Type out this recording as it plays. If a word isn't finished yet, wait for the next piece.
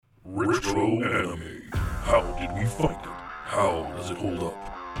Retro anime. How did we find it? How does it hold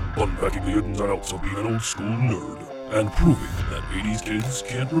up? Unpacking the ins and outs of being an old school nerd and proving that 80s kids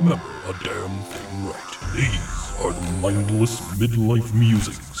can't remember a damn thing right. These are the mindless midlife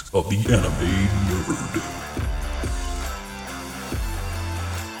musings of the anime nerd.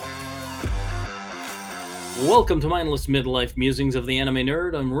 Welcome to Mindless Midlife Musings of the Anime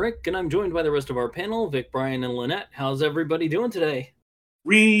Nerd. I'm Rick, and I'm joined by the rest of our panel, Vic, Brian, and Lynette. How's everybody doing today?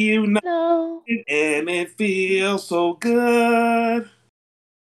 Reunited, and it feels so good.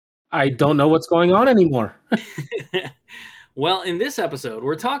 I don't know what's going on anymore. Well, in this episode,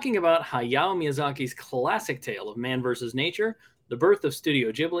 we're talking about Hayao Miyazaki's classic tale of man versus nature, the birth of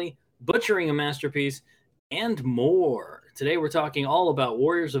Studio Ghibli, butchering a masterpiece, and more. Today we're talking all about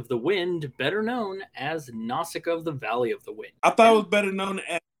Warriors of the Wind, better known as Nausicaa of the Valley of the Wind. I thought it was better known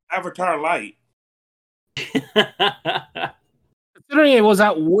as Avatar Light. Considering it was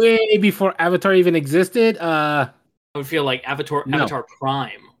out way before Avatar even existed, I would feel like Avatar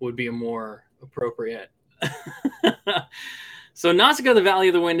Prime would be a more appropriate. So Nausicaa of the Valley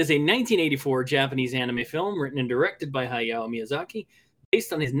of the Wind is a 1984 Japanese anime film written and directed by Hayao Miyazaki,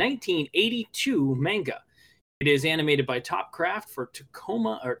 based on his 1982 manga. It is animated by Topcraft for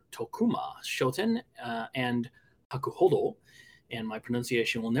Tokuma Shoten and Hakuhodo, and my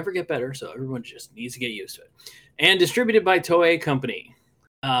pronunciation will never get better, so everyone just needs to get used to it. And distributed by Toei Company.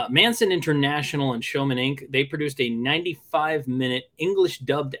 Manson International and Showman Inc., they produced a 95-minute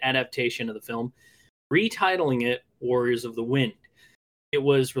English-dubbed adaptation of the film, retitling it Warriors of the Wind. It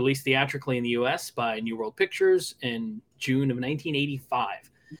was released theatrically in the U.S. by New World Pictures in June of 1985.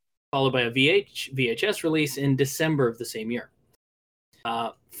 Followed by a VHS release in December of the same year.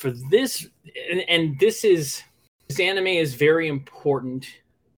 For this, and this anime is very important.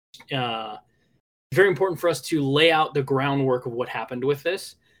 Very important for us to lay out the groundwork of what happened with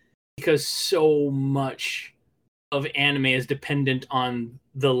this, because so much of anime is dependent on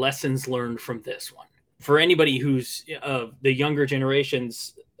the lessons learned from this one. For anybody who's the younger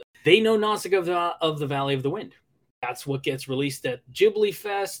generations, they know Nausicaa of the Valley of the Wind. That's what gets released at Ghibli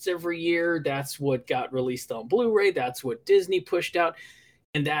Fests every year. That's what got released on Blu-ray. That's what Disney pushed out.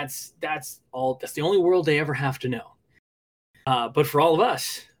 And that's all. That's the only world they ever have to know. But for all of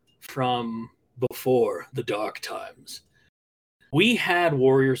us, from before the dark times, we had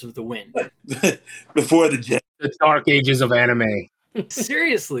Warriors of the Wind. Before the dark ages of anime.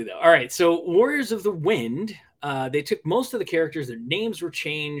 Seriously, though. All right, so Warriors of the Wind, they took most of the characters. Their names were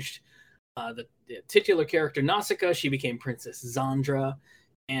changed. The titular character Nausicaa, she became Princess Zandra,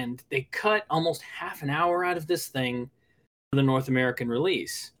 and they cut almost half an hour out of this thing for the North American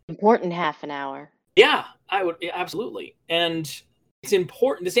release. Important half an hour. Yeah, absolutely. And it's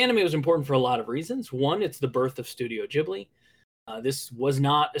important. This anime was important for a lot of reasons. One, it's the birth of Studio Ghibli. This was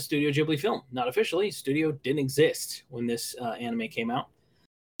not a Studio Ghibli film, not officially. Studio didn't exist when this anime came out.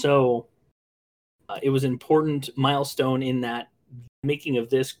 So it was an important milestone in that making of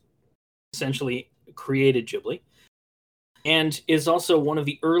this essentially created Ghibli, and is also one of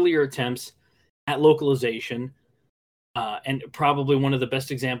the earlier attempts at localization, and probably one of the best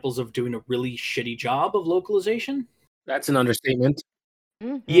examples of doing a really shitty job of localization. That's an understatement.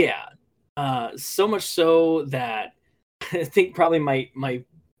 Mm-hmm. Yeah, so much so that I think probably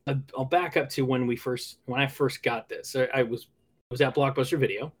I'll back up to when I first got this. I was at Blockbuster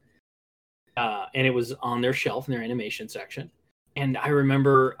Video, and it was on their shelf in their animation section. And I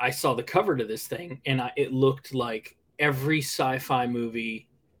remember I saw the cover to this thing, and it looked like every sci-fi movie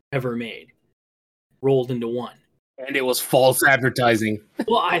ever made rolled into one. And it was false advertising.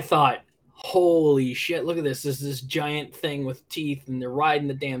 Well, I thought, holy shit, look at this. There's this giant thing with teeth, and they're riding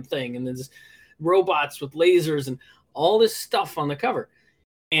the damn thing, and there's robots with lasers and all this stuff on the cover.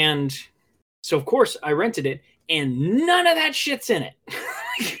 And so, of course, I rented it, and none of that shit's in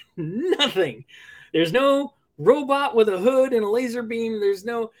it. Nothing. There's no robot with a hood and a laser beam. There's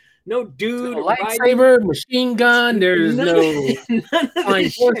no dude, no lightsaber, machine gun. There's no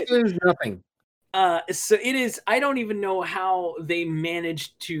flying horses. Nothing. So it is. I don't even know how they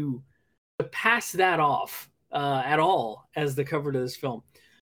managed to pass that off at all as the cover to this film.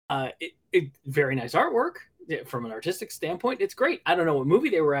 Very nice artwork from an artistic standpoint. It's great. I don't know what movie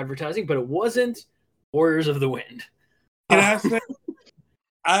they were advertising, but it wasn't Warriors of the Wind. Can I say?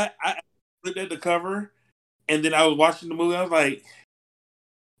 I looked at the cover. And then I was watching the movie. I was like,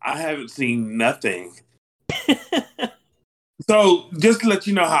 I haven't seen nothing. So just to let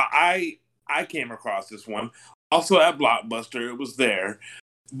you know how I came across this one. Also at Blockbuster, it was there.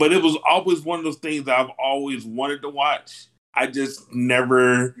 But it was always one of those things that I've always wanted to watch. I just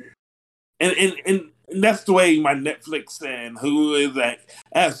never. And And that's the way my Netflix and Hulu is. Like,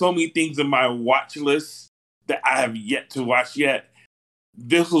 I have so many things in my watch list that I have yet to watch yet.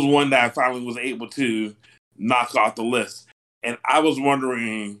 This was one that I finally was able to knock off the list. And I was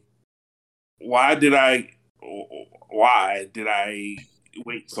wondering, why did I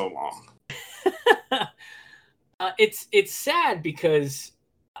wait so long? It's sad because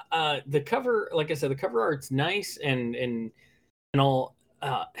the cover, like I said, the cover art's nice and all.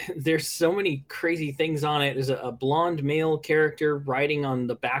 There's so many crazy things on it. There's a blonde male character riding on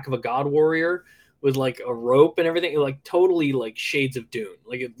the back of a god warrior with like a rope and everything, like totally like Shades of Dune.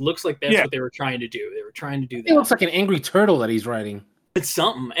 Like it looks like that's what they were trying to do. They were trying to do that. It looks like an angry turtle that he's riding. It's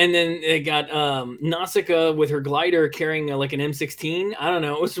something. And then they got Nausicaa with her glider carrying like an M16. I don't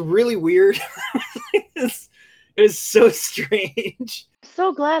know. It was really weird. It was so strange.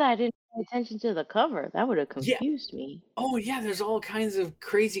 So glad I didn't pay attention to the cover. That would have confused me. Oh yeah, there's all kinds of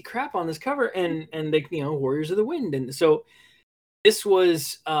crazy crap on this cover, and they, Warriors of the Wind, and so this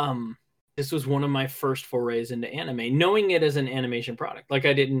was one of my first forays into anime, knowing it as an animation product. Like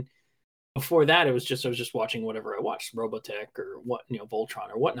I didn't before that. I was just watching whatever I watched, Robotech or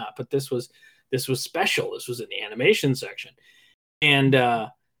Voltron or whatnot. But this was special. This was in the animation section, and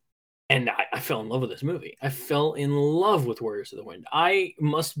I fell in love with this movie. I fell in love with Warriors of the Wind. I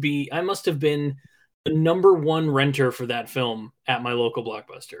must have been the number one renter for that film at my local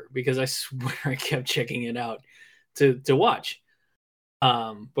Blockbuster, because I swear I kept checking it out to watch.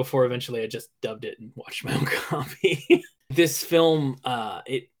 Before eventually I just dubbed it and watched my own copy. This film,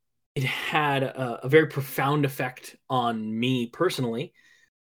 it had a very profound effect on me personally.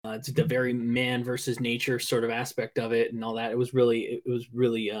 It's the very man versus nature sort of aspect of it and all that. It was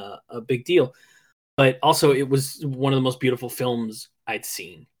really a big deal. But also it was one of the most beautiful films I'd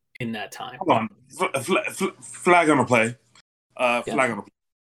seen in that time. Hold on. Flag on the play. Flag on the play.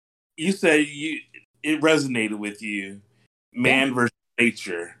 You said it resonated with you. Man versus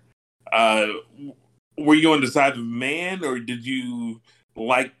nature. Were you on the side of man, or did you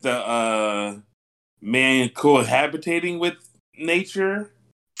like the man cohabitating with nature?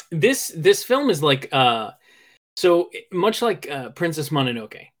 This film is like so much like Princess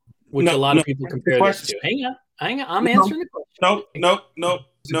Mononoke, which a lot of people compare this to. Hang on, I'm answering the question.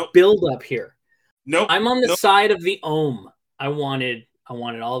 Nope. Build up here. Nope. I'm on the side of the Ohm. I wanted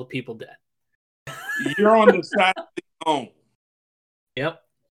all the people dead. You're on the side of the Ohm. Yep.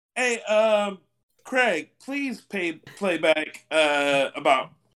 Hey, Craig, please play back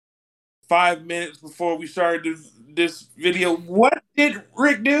about 5 minutes before we started this video. What did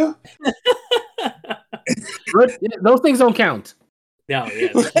Rick do? Those things don't count. No,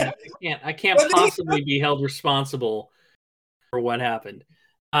 yeah, I can't possibly be held responsible for what happened.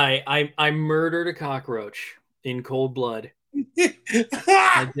 I murdered a cockroach in cold blood.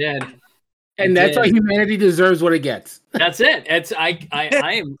 I did. And that's why humanity deserves what it gets. That's it.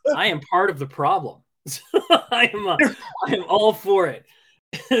 I am part of the problem. I am all for it.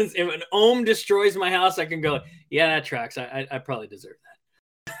 If an Ohm destroys my house, I can go, yeah, that tracks. I probably deserve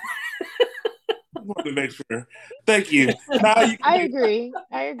that. I wanted to make sure. Thank you. I agree.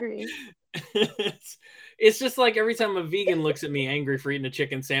 It's just like every time a vegan looks at me angry for eating a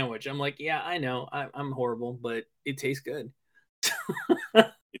chicken sandwich, I'm like, yeah, I know, I'm horrible, but it tastes good.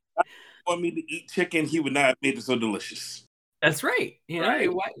 Want me to eat chicken, he would not have made it so delicious. That's right. Right.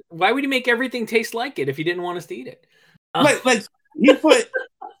 Why would he make everything taste like it if he didn't want us to eat it? Like he put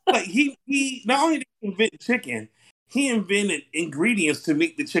he not only did he invent chicken, he invented ingredients to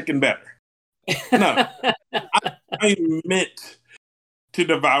make the chicken better. No, I am meant to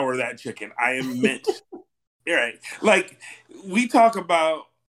devour that chicken. I am meant. Right. Like we talk about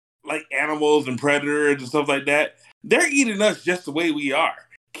like animals and predators and stuff like that. They're eating us just the way we are.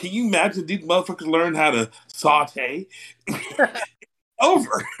 Can you imagine these motherfuckers learn how to saute?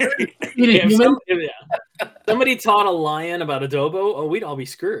 Over. Somebody taught a lion about adobo. Oh, we'd all be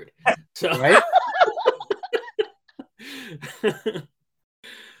screwed. So, right?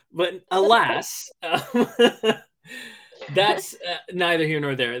 But alas, that's neither here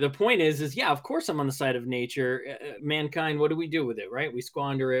nor there. The point is yeah, of course I'm on the side of nature. Mankind, what do we do with it, right? We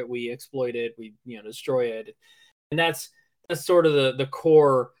squander it, we exploit it, we destroy it. And that's sort of the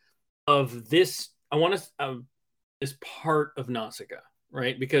core of this. I want to this part of Nausicaa,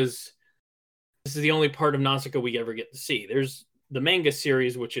 right? Because this is the only part of Nausicaa we ever get to see. There's the manga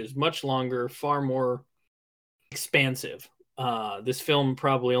series, which is much longer, far more expansive. This film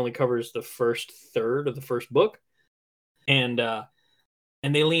probably only covers the first third of the first book, and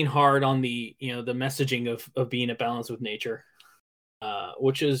they lean hard on the the messaging of being at balance with nature,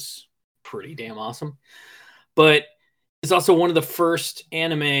 which is pretty damn awesome. But it's also one of the first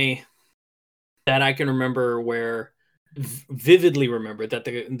anime that I can remember where vividly remember that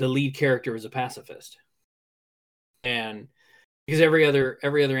the lead character was a pacifist. And because every other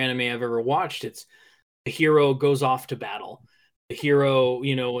anime I've ever watched, it's the hero goes off to battle. The hero,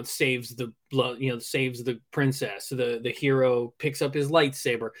 saves the blood, saves the princess. The hero picks up his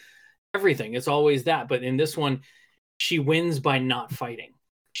lightsaber. Everything. It's always that. But in this one, she wins by not fighting.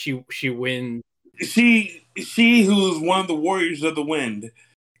 She wins. She who's one of the warriors of the wind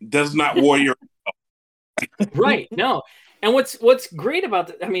does not warrior. Right. No. And what's great about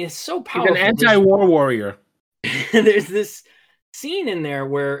that, I mean, it's so powerful. She's an anti-war warrior. There's this scene in there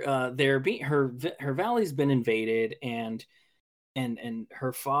where her valley's been invaded and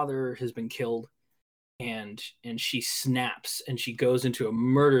her father has been killed, and she snaps and she goes into a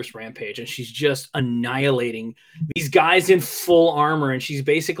murderous rampage, and she's just annihilating these guys in full armor, and she's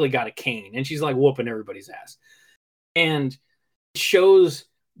basically got a cane and she's like whooping everybody's ass. And it shows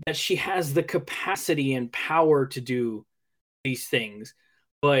that she has the capacity and power to do these things,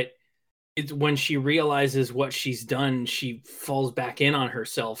 but it's when she realizes what she's done, she falls back in on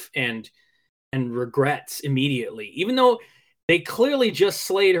herself and regrets immediately. Even though they clearly just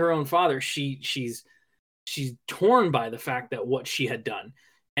slayed her own father, she's torn by the fact that what she had done.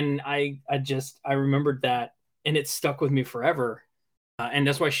 And I remembered that, and it stuck with me forever. And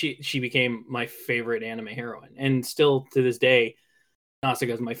that's why she became my favorite anime heroine. And still to this day,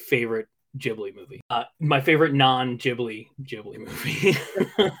 Nausicaa is my favorite Ghibli movie. My favorite non-Ghibli movie.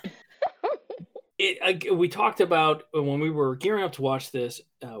 We talked about when we were gearing up to watch this,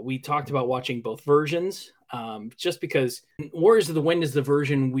 we talked about watching both versions, just because Warriors of the Wind is the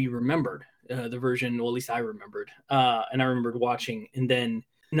version we remembered, the version, well, at least I remembered, and I remembered watching. And then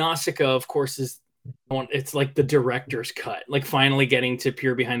Nausicaa, of course, it's like the director's cut, like finally getting to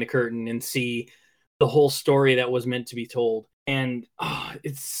peer behind the curtain and see the whole story that was meant to be told. And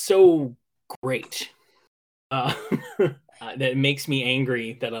it's so great. That makes me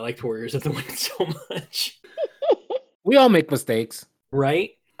angry that I liked Warriors of the Wind so much. We all make mistakes.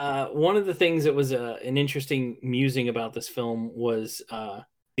 Right? One of the things that was an interesting musing about this film was the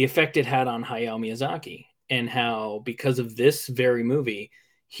effect it had on Hayao Miyazaki, and how, because of this very movie,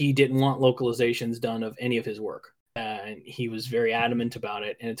 he didn't want localizations done of any of his work. And he was very adamant about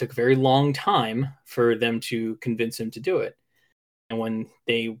it, and it took a very long time for them to convince him to do it. And when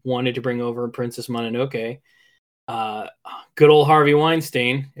they wanted to bring over Princess Mononoke, good old Harvey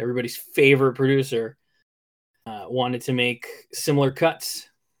Weinstein, everybody's favorite producer, wanted to make similar cuts.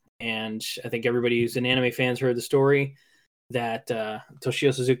 And I think everybody who's an anime fans heard the story that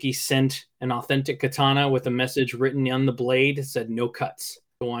Toshio Suzuki sent an authentic katana with a message written on the blade that said "no cuts"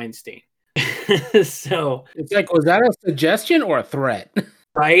 to Weinstein. So it's like, was that a suggestion or a threat?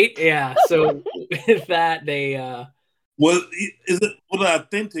 Right? Yeah. So with that, they was it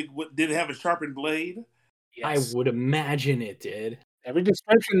authentic? Did it have a sharpened blade? Yes. I would imagine it did. Every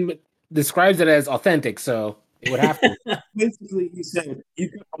description describes it as authentic, so it would have to. Basically, he said,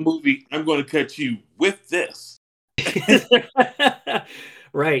 "You cut a movie, I'm going to cut you with this."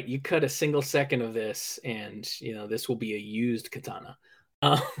 Right. You cut a single second of this, and this will be a used katana.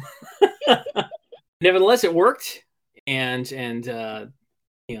 Nevertheless, it worked, and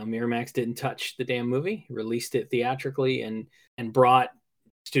Miramax didn't touch the damn movie. Released it theatrically and brought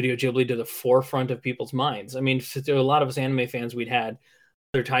Studio Ghibli to the forefront of people's minds. I mean, to a lot of us anime fans, we'd had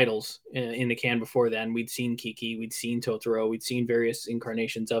other titles in the can before then. We'd seen Kiki, we'd seen Totoro, we'd seen various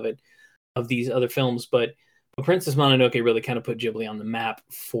incarnations of these other films, but Princess Mononoke really kind of put Ghibli on the map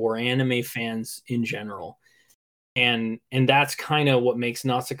for anime fans in general. And that's kind of what makes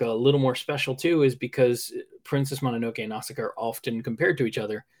Nausicaa a little more special too, is because Princess Mononoke and Nausicaa are often compared to each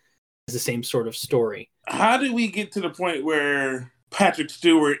other as the same sort of story. How did we get to the point where Patrick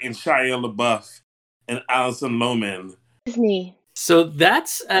Stewart and Shia LaBeouf and Alison Lohman? Disney. So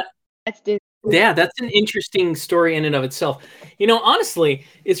that's Disney. Yeah, that's an interesting story in and of itself. Honestly,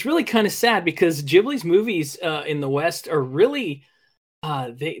 it's really kind of sad because Ghibli's movies in the West are really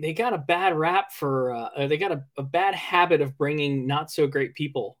they got a bad rap for they got a bad habit of bringing not so great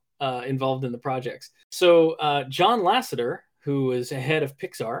people involved in the projects. So John Lasseter, who is head of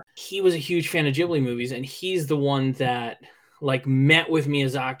Pixar, he was a huge fan of Ghibli movies, and he's the one that met with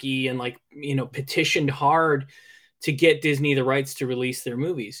Miyazaki and petitioned hard to get Disney the rights to release their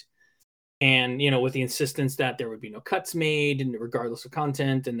movies. And, with the insistence that there would be no cuts made, and regardless of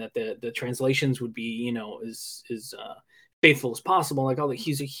content, and that the translations would be, as faithful as possible.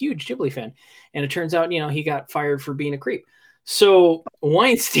 He's a huge Ghibli fan. And it turns out, he got fired for being a creep. So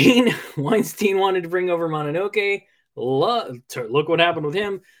Weinstein wanted to bring over Mononoke. Look what happened with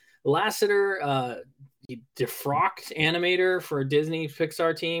him. Lasseter, defrocked animator for a Disney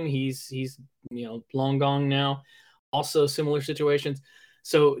Pixar team. He's long gone now. Also similar situations.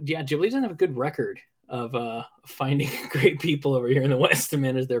 So yeah, Ghibli doesn't have a good record of finding great people over here in the West to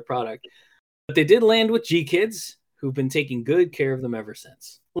manage their product. But they did land with G-Kids, who've been taking good care of them ever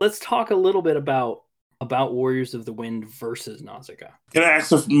since. Let's talk a little bit about Warriors of the Wind versus Nausicaa. Can I ask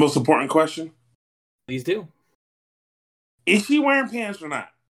the most important question? Please do. Is she wearing pants or not?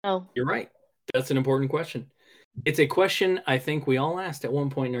 Oh, You're right. That's an important question. It's a question I think we all asked at one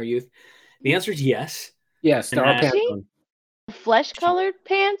point in our youth. The answer is yes. Yes, there are And pants She- on. flesh-colored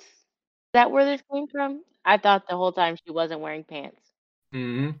pants? Is that where this came from? I thought the whole time she wasn't wearing pants.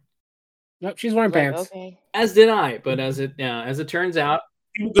 Mhm. Nope, she's wearing Like, pants. okay. As did I, but as it turns out,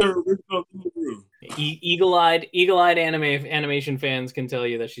 The original Guru. eagle-eyed animation fans can tell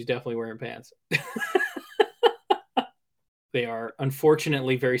you that she's definitely wearing pants. They are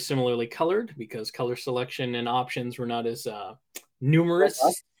unfortunately very similarly colored because color selection and options were not as numerous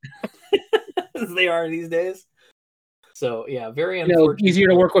as they are these days. So yeah, very unfortunate. Easier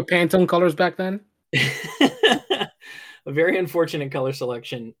to work with Pantone colors back then. A very unfortunate color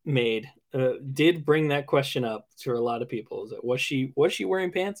selection made. Did bring that question up to a lot of people. Is that was she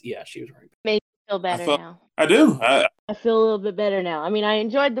wearing pants? Yeah, she was wearing pants. Made me feel better now. I do. I feel a little bit better now. I mean, I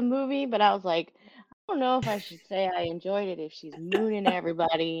enjoyed the movie, but I was like, I don't know if I should say I enjoyed it if she's mooning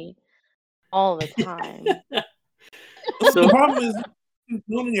everybody all the time. The problem is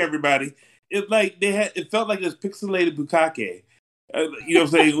including everybody. It felt like this pixelated bukkake. You know what I'm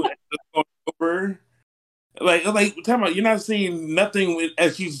saying? Over. Like, talking about you're not seeing nothing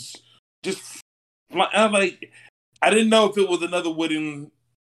as she's just. I'm like, I didn't know if it was another wooden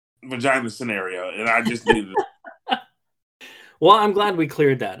vagina scenario, and I just needed it. Well, I'm glad we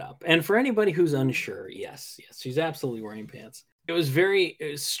cleared that up. And for anybody who's unsure, yes, she's absolutely wearing pants. It was very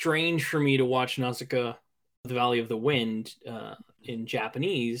strange for me to watch Nausicaa, The Valley of the Wind, in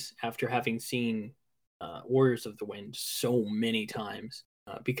Japanese after having seen Warriors of the Wind so many times.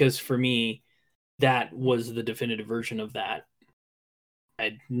 Because for me, that was the definitive version of that. I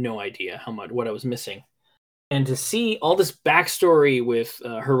had no idea what I was missing. And to see all this backstory with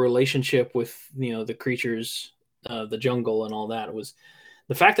her relationship with the creatures, the jungle and all that, was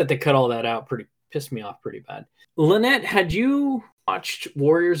the fact that they cut all that out pissed me off pretty bad. Lynette, had you watched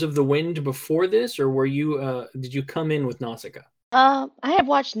Warriors of the Wind before this, or were you did you come in with Nausicaa? I have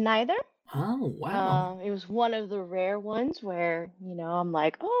watched neither. Oh wow. It was one of the rare ones where, I'm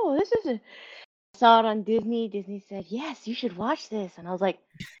like, oh, this is I saw it on Disney. Disney said, yes, you should watch this. And I was like,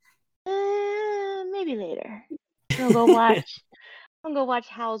 maybe later. I'm gonna go watch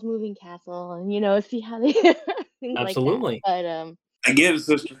Howl's Moving Castle and, see how they things Absolutely. like that. But I get it,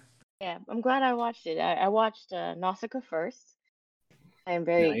 sister. yeah, I'm glad I watched it. I watched Nausicaa first. I am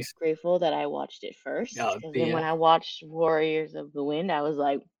very Nice. grateful that I watched it first. Oh, Because yeah. then when I watched Warriors of the Wind, I was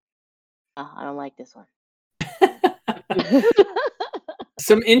like, oh, I don't like this one.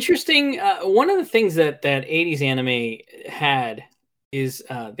 Some interesting. One of the things that 80s anime had is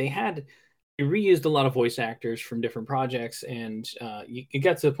they reused a lot of voice actors from different projects, and you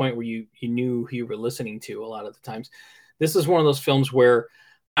got to the point where you knew who you were listening to a lot of the times. This is one of those films where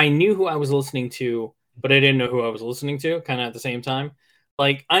I knew who I was listening to, but I didn't know who I was listening to, kind of at the same time.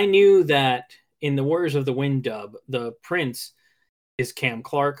 Like, I knew that in the Warriors of the Wind dub, the prince is Cam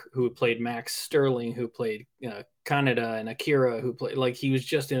Clark, who played Max Sterling, who played Kaneda and Akira, who played, like, he was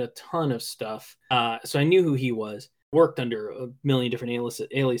just in a ton of stuff. So I knew who he was. Worked under a million different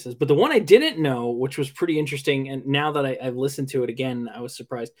aliases. But the one I didn't know, which was pretty interesting, and now that I've listened to it again, I was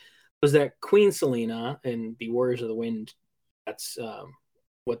surprised, was that Queen Selena in the Warriors of the Wind, that's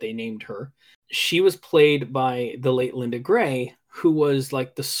what they named her, she was played by the late Linda Gray, who was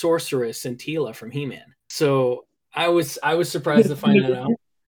like the sorceress in Tila from He-Man. So I was surprised to find that out.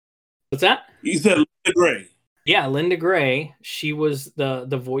 What's that? You said Linda Gray. Yeah, Linda Gray. She was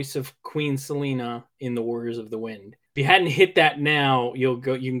the voice of Queen Selena in the Warriors of the Wind. If you hadn't hit that now, you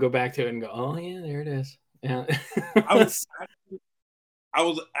can go back to it and go, oh yeah, there it is. Yeah. I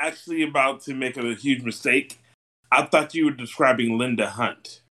was actually about to make a huge mistake. I thought you were describing Linda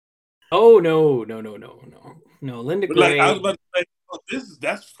Hunt. Oh no, Linda Gray. Like, I was about to say, oh,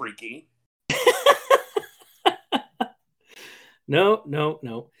 that's freaky.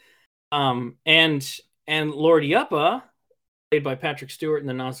 No. And Lord Yuppa, played by Patrick Stewart in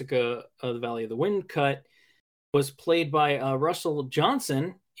the Nausicaa of the Valley of the Wind cut, was played by Russell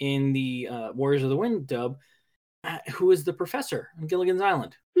Johnson in the Warriors of the Wind dub, who is the professor on Gilligan's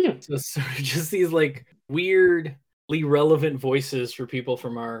Island. Yeah. So sort of just these like weirdly relevant voices for people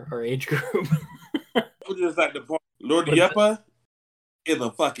from our age group. I was just like the point. Lord Yuppa is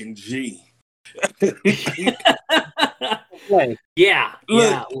a fucking G. Play. Yeah,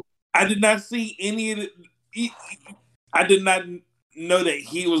 yeah. Look, I did not see any of the. I did not know that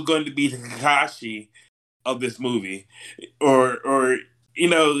he was going to be the Kakashi of this movie, or you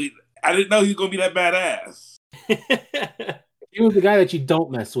know, I didn't know he was going to be that badass. He was the guy that you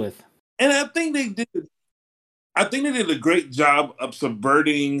don't mess with. And I think they did. I think they did a great job of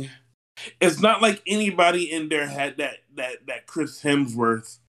subverting. It's not like anybody in there had that Chris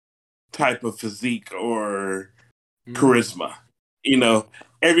Hemsworth type of physique or charisma. You know,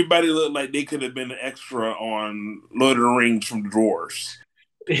 everybody looked like they could have been an extra on Lord of the Rings from the Dwarves.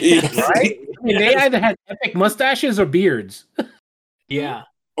 Right? I mean, they either had epic mustaches or beards. Yeah.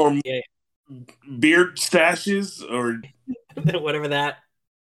 Or Yeah. beard stashes or whatever that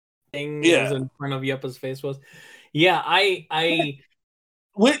thing Yeah. was in front of Yuppa's face was. Yeah, I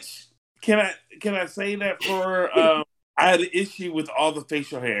which can I say that for I had an issue with all the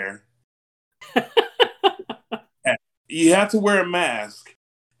facial hair. You have to wear a mask,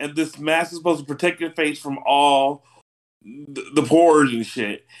 and this mask is supposed to protect your face from all the pores and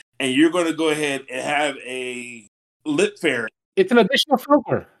shit. And you're going to go ahead and have a lip ferret. It's an additional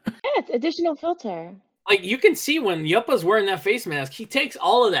filter. Yeah, it's additional filter. like you can see when Yuppa's wearing that face mask, he takes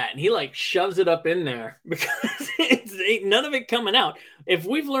all of that and he like shoves it up in there because ain't none of it coming out. If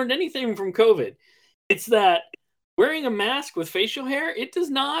we've learned anything from COVID, it's that wearing a mask with facial hair, it does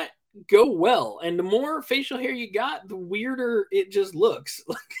not go well. And the more facial hair you got, the weirder it just looks.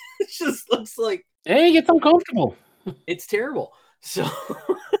 It just looks like Hey, it's uncomfortable. it's terrible.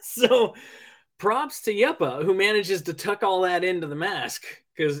 So props to Yuppa who manages to tuck all that into the mask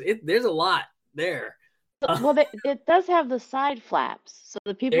because there's a lot there. Well, it does have the side flaps, so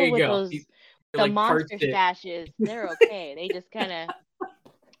the people with those the like monster stashes, they're okay. They just kind of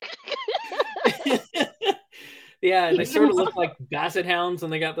yeah, they sort of look like basset hounds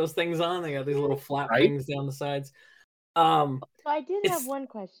when they got those things on. They got these little flap things down the sides. So I did have one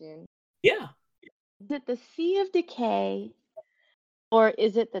question. Yeah. Is it the Sea of Decay or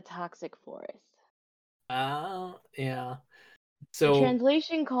is it the Toxic Forest? Yeah. So the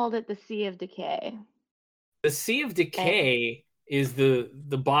translation called it the Sea of Decay. The Sea of Decay is the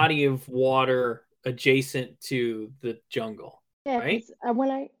body of water adjacent to the jungle. Yeah, right?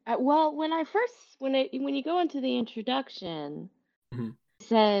 When you go into the introduction,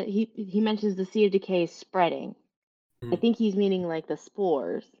 Mm-hmm. he mentions the Sea of Decay spreading. Mm-hmm. I think he's meaning like the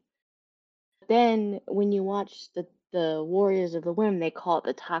spores. Then when you watch the Warriors of the Wind, they call it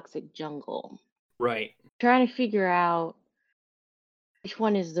the Toxic Jungle. Right. Trying to figure out which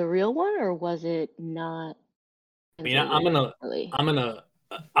one is the real one, or was it not? I mean, I'm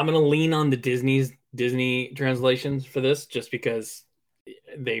gonna lean on the Disney translations for this, just because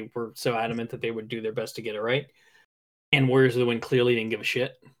they were so adamant that they would do their best to get it right. And Warriors of the Wind clearly didn't give a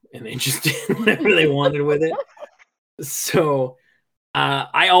shit, and they just did whatever they wanted with it. So,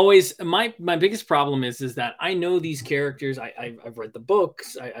 I always my biggest problem is that I know these characters. I've read the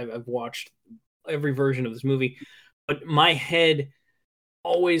books. I've watched every version of this movie, but my head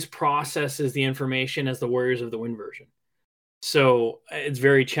always processes the information as the Warriors of the Wind version. So it's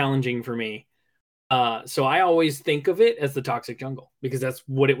very challenging for me. So I always think of it as the Toxic Jungle because that's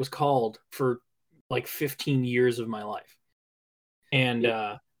what it was called for like 15 years of my life. And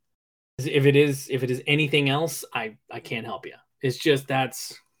if it is anything else, I can't help you. It's just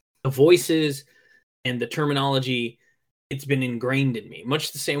that's the voices and the terminology. It's been ingrained in me,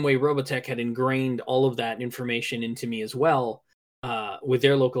 much the same way Robotech had ingrained all of that information into me as well. With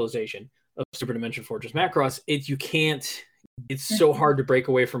their localization of Super Dimension Fortress Macross, it's so hard to break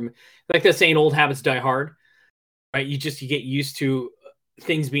away from, like that saying, old habits die hard, right? You get used to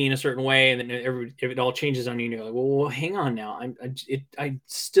things being a certain way, and then it all changes on you, and you're like, well hang on now. I'm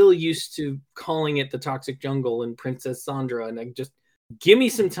still used to calling it the Toxic Jungle and Princess Sandra, and I just give me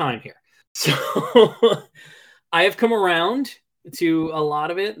some time here. So I have come around to a lot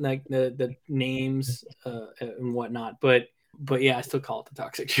of it, like the names and whatnot, but yeah, I still call it the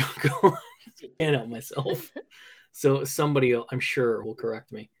Toxic Jungle. I can't help myself. So somebody, I'm sure, will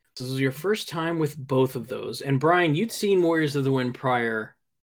correct me. So this was your first time with both of those. And Brian, you'd seen Warriors of the Wind prior.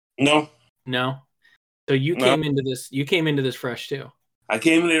 No. So you came into this fresh too. I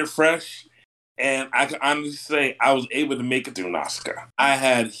came in there fresh, and I can honestly say I was able to make it through Nausicaa. I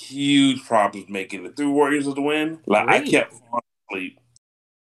had huge problems making it through Warriors of the Wind. Like I kept falling asleep.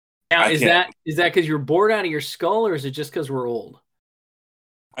 Now, is that because you're bored out of your skull, or is it just because we're old?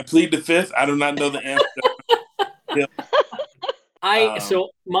 I plead the fifth. I do not know the answer. So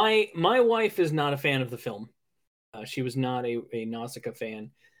my wife is not a fan of the film. She was not a Nausicaa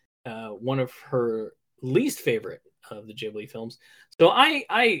fan. One of her least favorite of the Ghibli films. So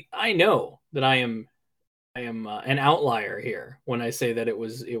I know that I am an outlier here when I say that it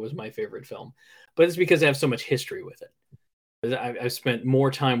was my favorite film, but it's because I have so much history with it. I've spent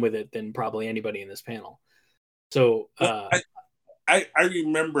more time with it than probably anybody in this panel. So I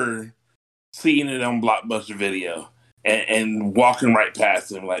remember seeing it on Blockbuster Video and walking right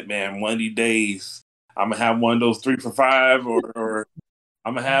past him like, man, one of these days I'm gonna have one of those 3 for $5 or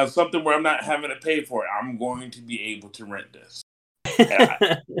I'm gonna have something where I'm not having to pay for it. I'm going to be able to rent this.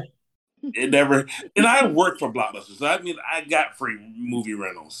 And I worked for Blockbuster, so I mean I got free movie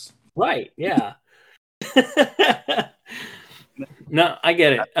rentals. Right, yeah. No, I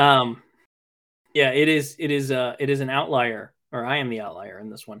get it. Yeah, it is an outlier, or I am the outlier in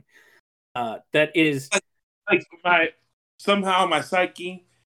this one. That is like somehow my psyche,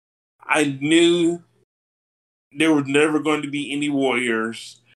 I knew there was never going to be any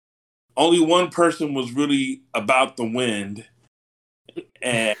warriors. Only one person was really about the wind,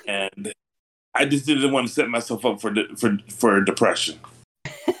 and I just didn't want to set myself up for depression.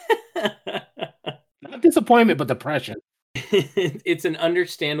 Not disappointment, but depression. It's an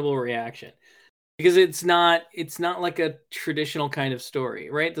understandable reaction because it's not like a traditional kind of story,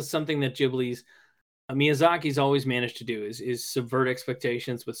 right? That's something that Miyazaki's always managed to do is subvert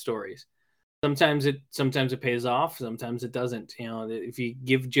expectations with stories. Sometimes it pays off, sometimes it doesn't. You know, if you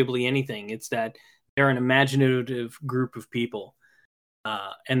give Ghibli anything, it's that they're an imaginative group of people,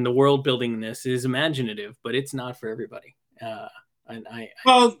 and the world building in this is imaginative, but it's not for everybody. And I'm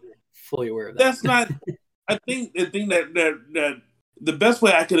fully aware of that. That's not. I think the thing that the best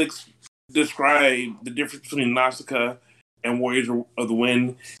way I could describe the difference between Nausicaa and Warriors of the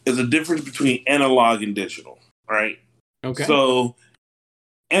Wind is the difference between analog and digital, right? Okay. So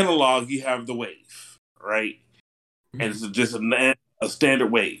analog, you have the wave, right? Mm-hmm. And it's just a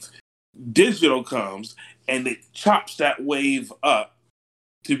standard wave. Digital comes and it chops that wave up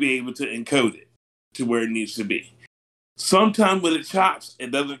to be able to encode it to where it needs to be. Sometimes when it chops,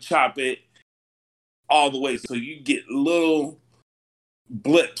 it doesn't chop it all the way. So you get little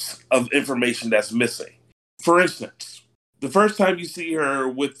blips of information that's missing. For instance, the first time you see her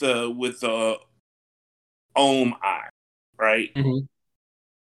with the Om eye, right? Mm-hmm.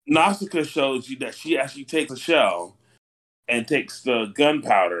 Nausicaa shows you that she actually takes a shell and takes the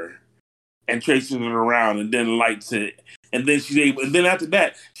gunpowder and traces it around and then lights it. And then she's able, and then after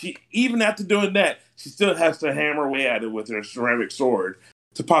that, even after doing that, she still has to hammer away at it with her ceramic sword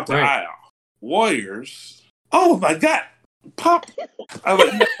to pop the eye off. Warriors, oh my God, pop! I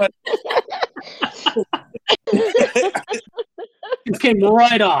was like, It came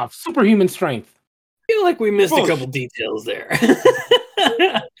right off. Superhuman strength. I feel like we missed a couple details there.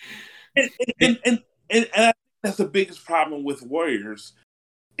 and I think that's the biggest problem with Warriors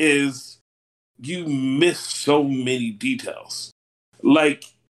is you miss so many details. Like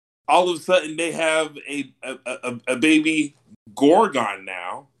all of a sudden they have a baby Gorgon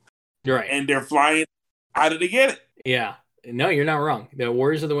now. Right. And they're flying. How did they get it? Yeah. No, you're not wrong. The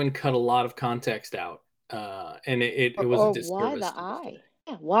Warriors of the Wind cut a lot of context out. And it was a disservice. Why the eye?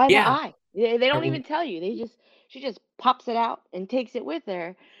 Yeah, why the eye? They don't even tell you. She just pops it out and takes it with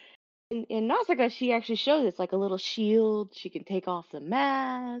her. In Nausicaa, she actually shows it's like a little shield. She can take off the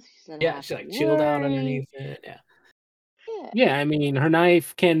mask. She like chilled out underneath it. Yeah. I mean, her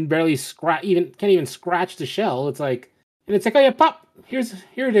knife can barely can't even scratch the shell. It's like, oh yeah, pop. Here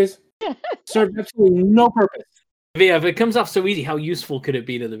it is. Served absolutely no purpose. Yeah, if it comes off so easy, how useful could it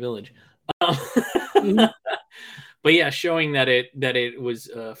be to the village? Mm-hmm. But yeah, showing that it was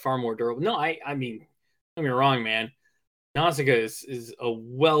far more durable. No, I mean, don't get me wrong, man. Nausicaa is a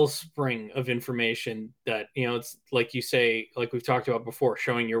wellspring of information that, you know, it's like you say, like we've talked about before,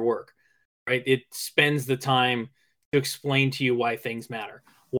 showing your work, right? It spends the time to explain to you why things matter.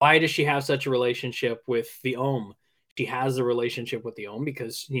 Why does she have such a relationship with the Om? She has a relationship with the Om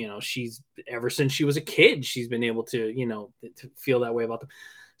because, you know, she's ever since she was a kid, she's been able to, you know, to feel that way about them.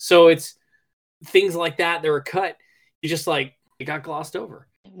 So it's things like that are cut. You just like, it got glossed over.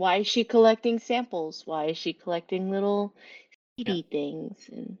 Why is she collecting samples? Why is she collecting little seedy things?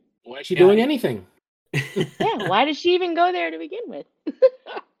 And why is she doing anything? Yeah, why did she even go there to begin with?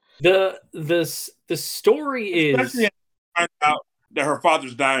 The story is especially find out that her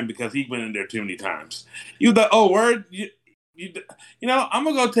father's dying because he went in there too many times. You thought, oh word, you know, I'm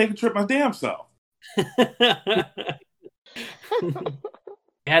gonna go take a trip my damn self. They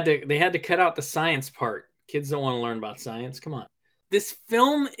had to cut out the science part. Kids don't want to learn about science. Come on. This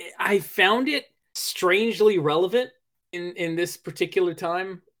film, I found it strangely relevant in this particular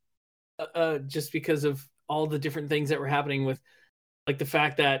time, just because of all the different things that were happening with, like the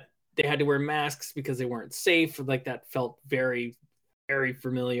fact that they had to wear masks because they weren't safe. Like that felt very, very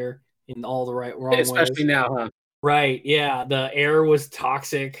familiar in all the wrong ways. Especially now, huh? Right. Yeah. The air was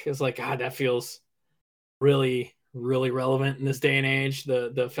toxic. It's like, God, that feels really, really relevant in this day and age.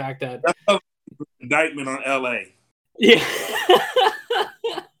 The fact that indictment on LA. Yeah.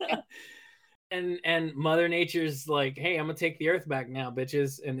 and Mother Nature's like, hey, I'm gonna take the earth back now,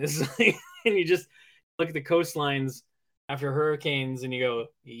 bitches. And it's like, and you just look at the coastlines after hurricanes and you go,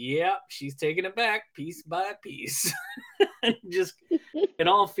 yep, she's taking it back piece by piece. And just it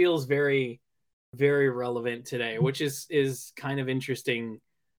all feels very, very relevant today, which is kind of interesting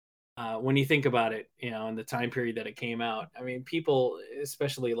when you think about it, you know, in the time period that it came out. I mean, people,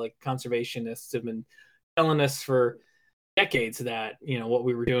 especially like conservationists, have been telling us for decades that, you know, what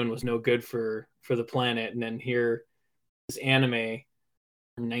we were doing was no good for the planet. And then here this anime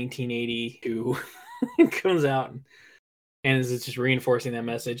from 1982 comes out and is just reinforcing that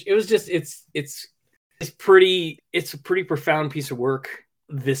message. It was just it's a pretty profound piece of work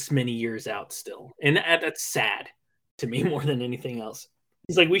this many years out still. And that's sad to me more than anything else.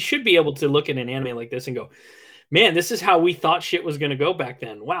 It's like we should be able to look at an anime like this and go, man, this is how we thought shit was going to go back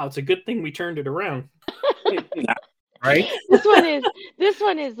then. Wow, it's a good thing we turned it around. Right? This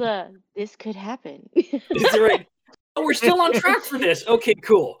one is this could happen. That's right. Oh, we're still on track for this. Okay,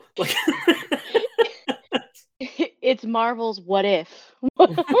 cool. Like it's Marvel's What If.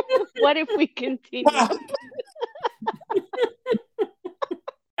 What if we continue?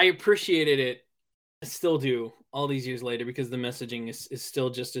 I appreciated it. I still do all these years later because the messaging is still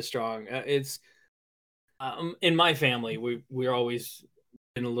just as strong. It's in my family, we're always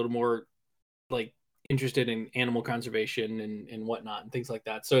been a little more like interested in animal conservation and whatnot and things like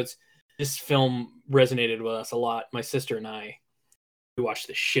that. So this film resonated with us a lot. My sister and I, we watched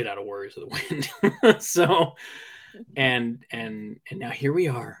the shit out of Warriors of the Wind. So and now here we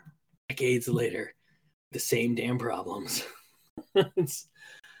are, decades later, the same damn problems.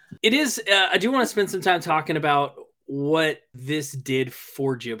 It is. I do want to spend some time talking about what this did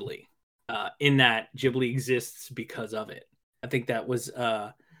for Ghibli, in that Ghibli exists because of it. I think that was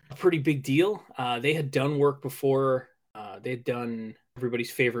a pretty big deal. They had done work before. They had done everybody's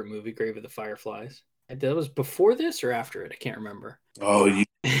favorite movie, Grave of the Fireflies. That was before this or after it. I can't remember. Oh, yeah.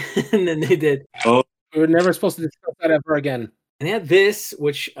 And then they did. Oh, We were never supposed to discuss that ever again. And they had this,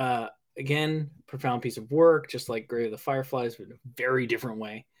 which, again, profound piece of work, just like Grave of the Fireflies, but in a very different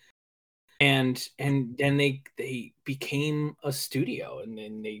way. And then they became a studio, and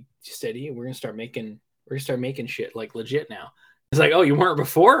then they just said, "Yeah, we're gonna start making shit like legit now." It's like, oh, you weren't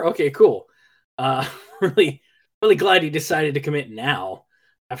before? Okay, cool. Really, really glad you decided to commit now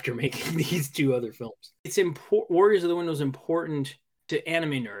after making these two other films. It's important. Warriors of the Wind was important to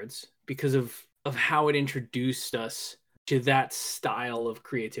anime nerds because of how it introduced us to that style of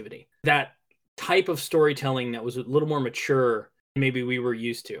creativity, that type of storytelling that was a little more mature than maybe we were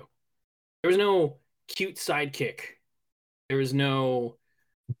used to. There was no cute sidekick. There was no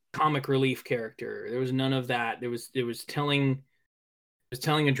comic relief character. There was none of that. It was telling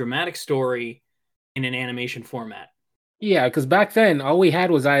a dramatic story in an animation format. Yeah, because back then all we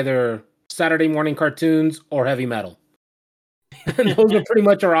had was either Saturday morning cartoons or heavy metal. And those were pretty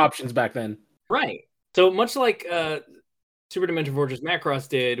much our options back then. Right. So much like Super Dimension Fortress Macross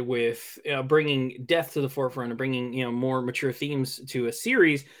did with bringing death to the forefront and bringing more mature themes to a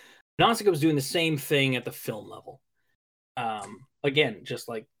series, Nausicaa was doing the same thing at the film level. Again, just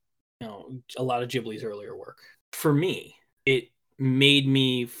like a lot of Ghibli's earlier work. For me, it made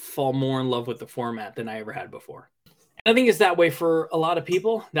me fall more in love with the format than I ever had before. And I think it's that way for a lot of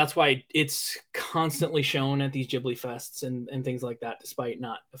people. That's why it's constantly shown at these Ghibli fests and things like that, despite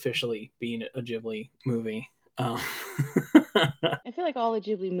not officially being a Ghibli movie. I feel like all the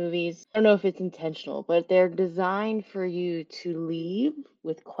Ghibli movies, I don't know if it's intentional, but they're designed for you to leave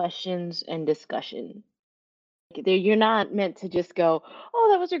with questions and discussion. You're not meant to just go, oh,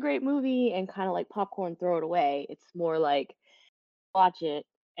 that was a great movie, and kind of like popcorn, throw it away. It's more like watch it,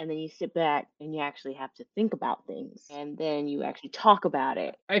 and then you sit back and you actually have to think about things, and then you actually talk about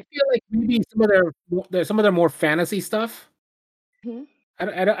it. I feel like maybe some of their more fantasy stuff. Mm-hmm.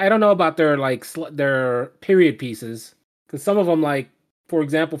 I don't know about their their period pieces, because some of them, like for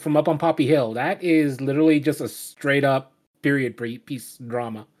example, from Up on Poppy Hill, that is literally just a straight up period piece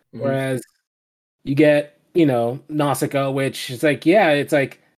drama. Mm-hmm. Whereas you get Nausicaa, which is like, yeah, it's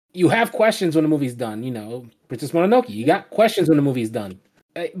like you have questions when the movie's done. Princess Mononoke, you got questions when the movie's done.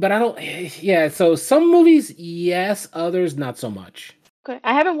 But I don't. Yeah, so some movies, yes, others not so much. Okay,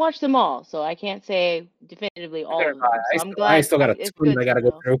 I haven't watched them all, so I can't say definitively all of them. So I'm glad. I still got a ton I gotta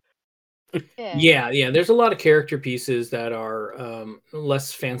go through. Yeah. There's a lot of character pieces that are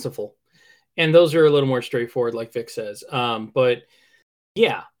less fanciful, and those are a little more straightforward, like Vic says. But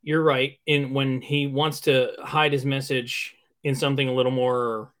yeah, you're right. In when he wants to hide his message in something a little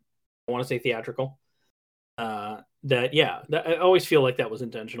more, I want to say theatrical. I always feel like that was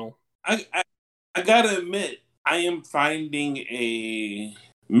intentional. I gotta admit, I am finding a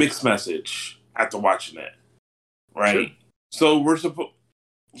mixed message after watching it. Right. Sure. So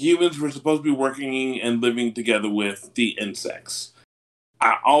humans were supposed to be working and living together with the insects.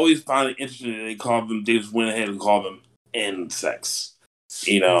 I always found it interesting that they just went ahead and called them insects.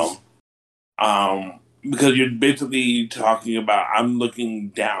 Because you're basically talking about I'm looking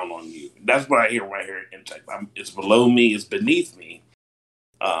down on you. That's what I hear when I hear insect. It's below me, it's beneath me.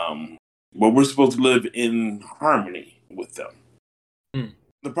 But we're supposed to live in harmony with them. Mm.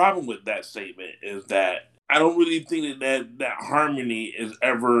 The problem with that statement is that I don't really think that harmony is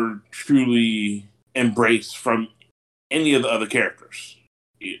ever truly embraced from any of the other characters.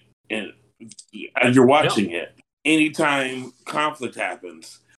 And as you're watching it, anytime conflict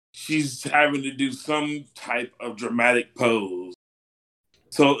happens, she's having to do some type of dramatic pose.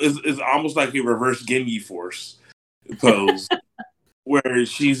 So it's almost like a reverse Genji Force pose, where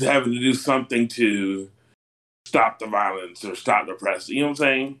she's having to do something to stop the violence or stop the press. You know what I'm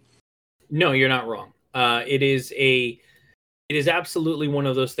saying? No, you're not wrong. It is absolutely one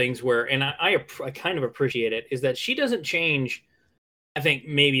of those things where, and I kind of appreciate it, is that she doesn't change, I think,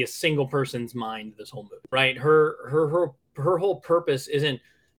 maybe a single person's mind this whole movie, right? Her whole purpose isn't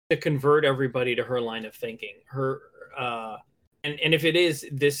to convert everybody to her line of thinking. And if it is,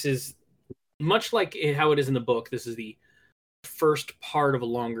 this is much like how it is in the book. This is the first part of a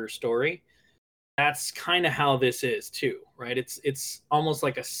longer story. That's kind of how this is too, right? It's almost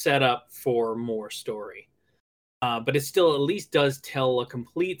like a setup for more story, but it still at least does tell a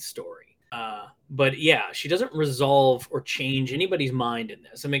complete story. But yeah, she doesn't resolve or change anybody's mind in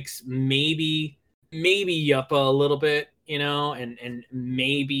this. It makes maybe Yuppa a little bit, and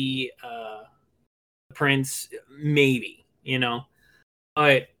maybe Prince, maybe,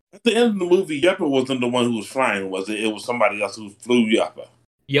 but at the end of the movie, Yuppa wasn't the one who was flying, was it? It was somebody else who flew Yuppa.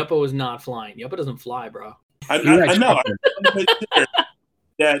 Yuppa was not flying. Yuppa doesn't fly, bro. I know. I want to make sure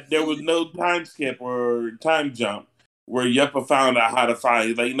that there was no time skip or time jump where Yuppa found out how to fly.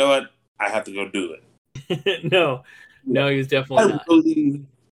 He's like, you know what? I have to go do it. No, he was definitely not. I really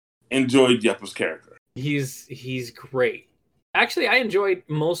enjoyed Yuppa's character. He's great. Actually, I enjoyed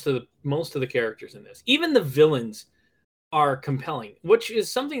most of the characters in this. Even the villains are compelling, which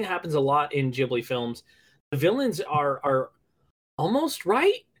is something that happens a lot in Ghibli films. The villains are almost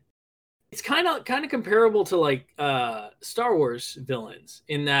right. It's kind of comparable to like Star Wars villains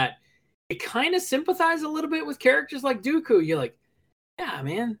in that you kind of sympathize a little bit with characters like Dooku. You're like, yeah,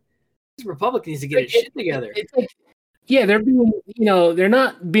 man, this Republic needs to get its shit together. It's like, yeah, they're being, they're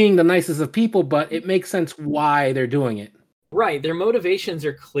not being the nicest of people, but it makes sense why they're doing it. Right, their motivations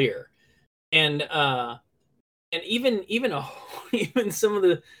are clear, and even some of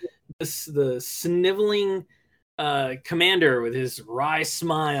the sniveling commander with his wry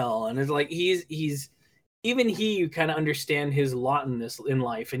smile, and it's like he's even you kind of understand his lot in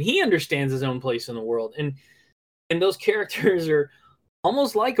life, and he understands his own place in the world, and those characters are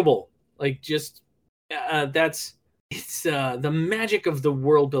almost likable. Like just it's the magic of the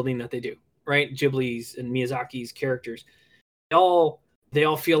world building that they do, right? Ghibli's and Miyazaki's characters, they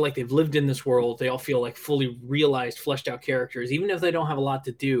all feel like they've lived in this world. They all feel like fully realized, fleshed out characters, even if they don't have a lot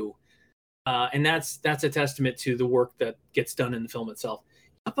to do. And that's a testament to the work that gets done in the film itself.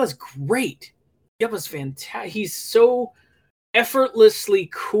 Yuppa's great. Yuppa's fantastic. He's so effortlessly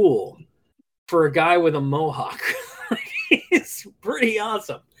cool for a guy with a mohawk. He's pretty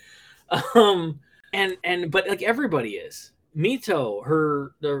awesome. But like everybody is. Mito,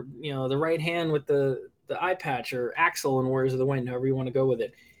 the right hand with the eye patch, or Axel in Warriors of the Wind, however you want to go with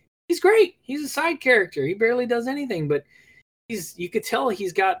it. He's great. He's a side character. He barely does anything, but you could tell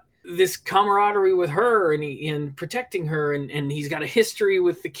he's got this camaraderie with her and protecting her, and he's got a history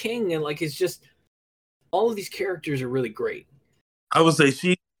with the king, and like it's just all of these characters are really great. I would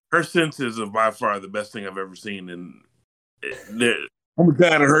say her senses are by far the best thing I've ever seen. And oh my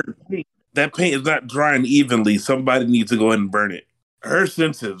God, I heard that paint is not drying evenly. Somebody needs to go ahead and burn it. Her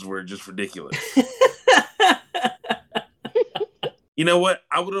senses were just ridiculous. You know what?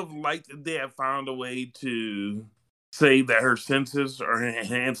 I would have liked if they had found a way to say that her senses are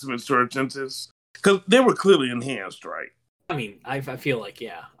enhancements to her senses, because they were clearly enhanced, right? I mean, I feel like,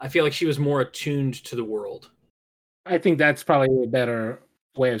 yeah. I feel like she was more attuned to the world. I think that's probably a better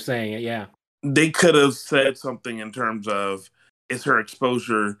way of saying it, yeah. They could have said something in terms of it's her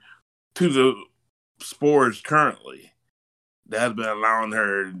exposure to the spores currently that has been allowing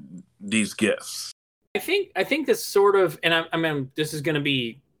her these gifts. I think this sort of, and I mean, this is going to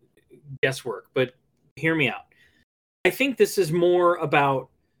be guesswork, but hear me out. I think this is more about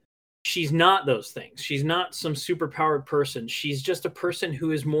she's not those things. She's not some superpowered person. She's just a person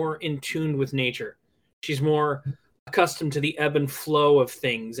who is more in tune with nature. She's more accustomed to the ebb and flow of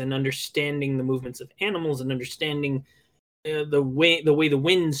things and understanding the movements of animals and understanding the way the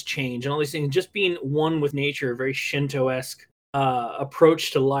winds change and all these things. Just being one with nature, a very Shinto-esque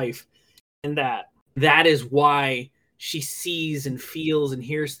approach to life, and that is why she sees and feels and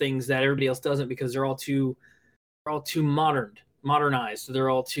hears things that everybody else doesn't, because they're all too modernized. They're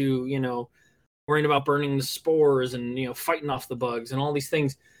all too, worrying about burning the spores and, fighting off the bugs and all these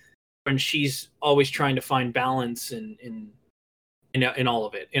things. And she's always trying to find balance in all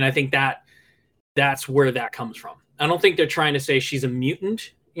of it. And I think that's where that comes from. I don't think they're trying to say she's a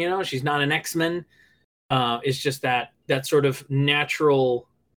mutant. She's not an X-Men. It's just that sort of natural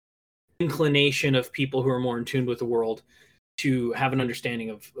inclination of people who are more in tune with the world to have an understanding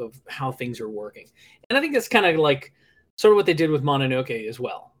of how things are working. And I think that's kind of like sort of what they did with Mononoke as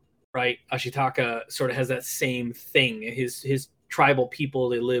well, right? Ashitaka sort of has that same thing. His tribal people,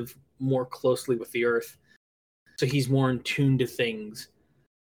 they live more closely with the earth, so he's more in tune to things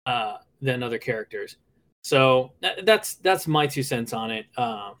than other characters. So that's my 2 cents on it.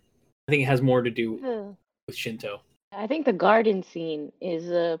 I think it has more to do with Shinto. I think the garden scene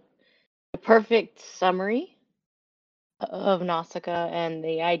is a perfect summary of Nausicaa and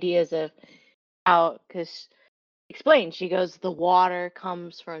the ideas of how, because explained, she goes, the water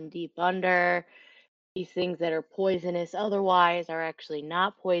comes from deep under. These things that are poisonous otherwise are actually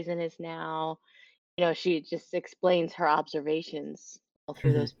not poisonous now. She just explains her observations all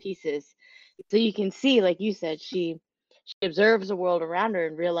through those pieces. So you can see, like you said, she observes the world around her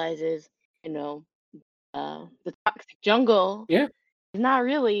and realizes, the toxic jungle Yeah. is not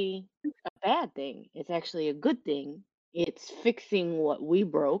really a bad thing. It's actually a good thing. It's fixing what we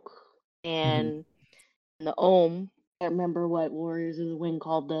broke. And the Ohm, I can't remember what Warriors of the Wind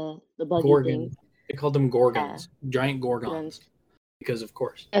called the buggy Gorgons. thing. They called them Gorgons. Giant Gorgons. Gorgons. Because of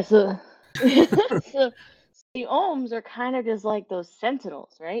course. Yeah, so the Ohms are kind of just like those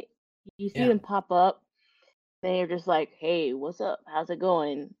sentinels, right? You see them pop up. They're just like, hey, what's up? How's it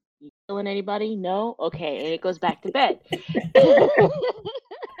going? You killing anybody? No? Okay. And it goes back to bed.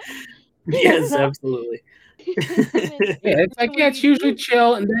 Yes, absolutely. It's like, it's usually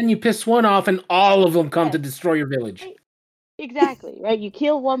chill, and then you piss one off, and all of them come to destroy your village. Right. Exactly, right? You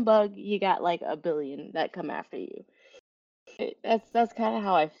kill one bug, you got like a billion that come after you. That's kind of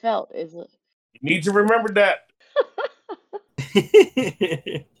how I felt. You need to remember that.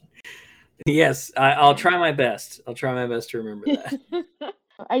 Yes, I'll try my best. I'll try my best to remember that.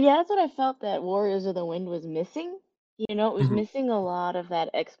 Yeah, that's what I felt that Warriors of the Wind was missing. It was missing a lot of that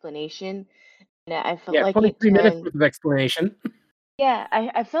explanation. And I felt like 23 minutes worth of explanation. Yeah,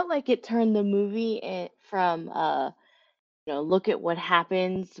 I felt like it turned the movie from look at what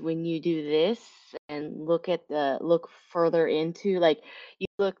happens when you do this, and look further into, like, you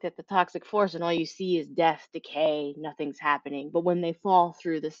looked at the toxic force and all you see is death, decay, nothing's happening. But when they fall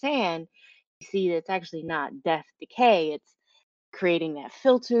through the sand, you see that it's actually not death, decay, it's creating that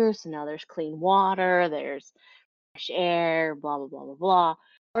filter. So now there's clean water, there's fresh air, blah blah blah blah blah.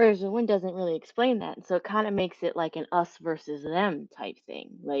 Whereas the Wind doesn't really explain that, and so it kind of makes it like an us versus them type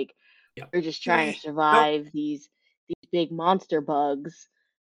thing. Like, we're just trying to survive these big monster bugs,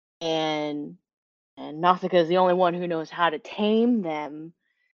 and Nausicaa is the only one who knows how to tame them,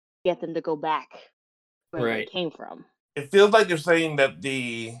 get them to go back where they came from. It feels like they're saying that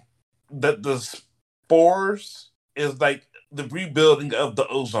the spores is like the rebuilding of the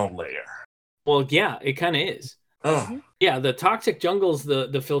ozone layer. Well, yeah, it kind of is. Yeah, the toxic jungle's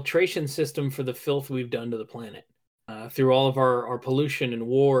the filtration system for the filth we've done to the planet through all of our pollution and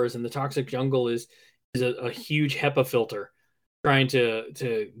wars, and the toxic jungle is a huge HEPA filter trying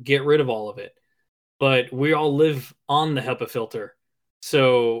to get rid of all of it. But we all live on the HEPA filter,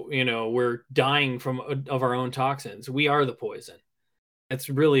 so we're dying of our own toxins. We are the poison. That's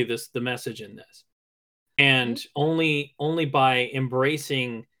really the message in this, and only by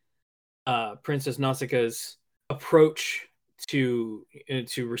embracing Princess Nausicaa's approach to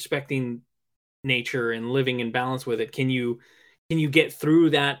respecting nature and living in balance with it can you get through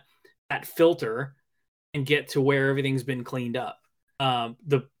that filter and get to where everything's been cleaned up.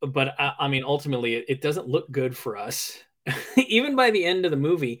 But I mean, ultimately it doesn't look good for us. Even by the end of the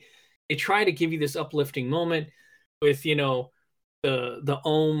movie, they try to give you this uplifting moment with the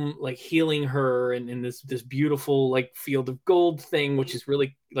Ohm like healing her and in this beautiful like field of gold thing, which is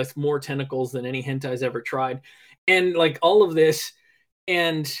really like more tentacles than any hentai's ever tried, and like all of this,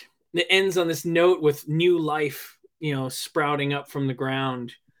 and it ends on this note with new life, sprouting up from the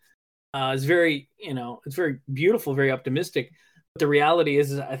ground. It's very, it's very beautiful, very optimistic. But the reality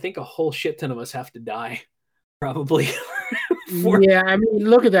is I think a whole shit ton of us have to die, probably. Yeah, I mean,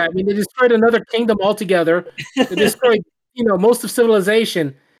 look at that. I mean, they destroyed another kingdom altogether. They destroyed, most of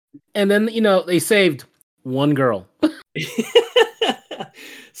civilization, and then they saved one girl.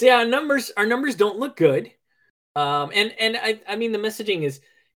 So yeah, our numbers don't look good. And I mean the messaging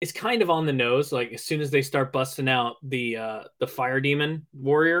is kind of on the nose. Like as soon as they start busting out the fire demon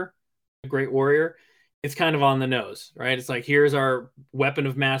warrior, the great warrior, it's kind of on the nose, right? It's like, here's our weapon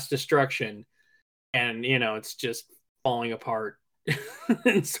of mass destruction, and it's just falling apart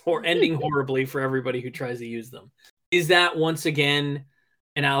and ending horribly for everybody who tries to use them. Is that once again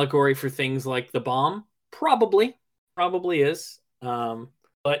an allegory for things like the bomb? Probably is,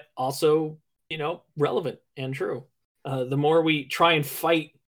 but also relevant and true. The more we try and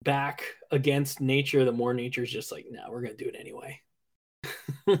fight back against nature, the more nature's just like, no, we're gonna do it anyway.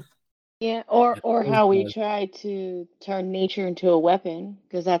 Yeah, or how we try to turn nature into a weapon,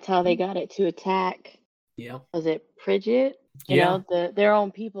 because that's how they got it to attack. Yeah. Was it Pridget? Their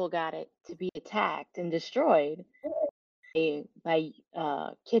own people got it to be attacked and destroyed by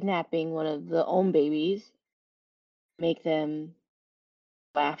kidnapping one of the own babies, make them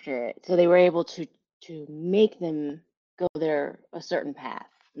go after it. So they were able to make them go a certain path.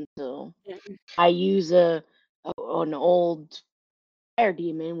 And so I use an old fire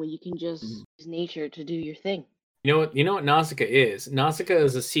demon when you can just use nature to do your thing. You know what Nausicaa is? Nausicaa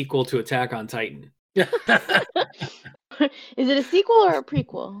is a sequel to Attack on Titan. Is it a sequel or a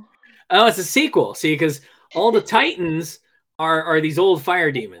prequel? Oh, it's a sequel. See, because all the Titans are these old fire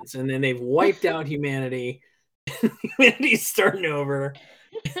demons, and then they've wiped out humanity. Humanity's starting over.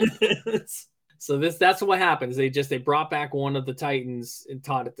 So that's what happens. They brought back one of the Titans and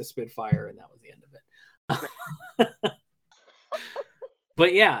taught it to spit fire, and that was the end of it.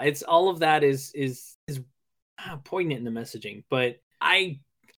 But yeah, it's all of that is poignant in the messaging. But I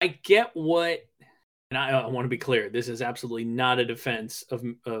get what, and I want to be clear. This is absolutely not a defense of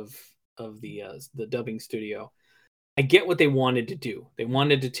the dubbing studio. I get what they wanted to do. They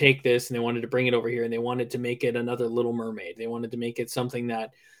wanted to take this and they wanted to bring it over here, and they wanted to make it another Little Mermaid. They wanted to make it something that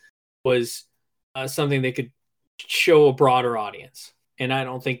was something they could show a broader audience. And I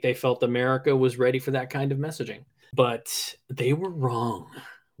don't think they felt America was ready for that kind of messaging. But they were wrong.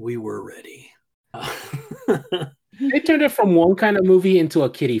 We were ready. They turned it from one kind of movie into a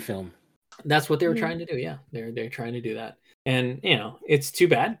kiddie film. That's what they were trying to do. Yeah, they're trying to do that. And, it's too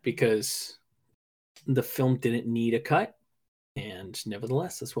bad because the film didn't need a cut. And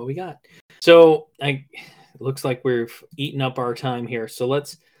nevertheless, that's what we got. So it looks like we've eaten up our time here. So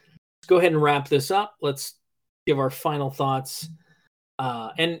let's go ahead and wrap this up. Let's give our final thoughts.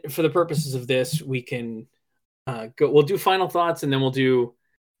 And for the purposes of this, we can we'll do final thoughts, and then we'll do,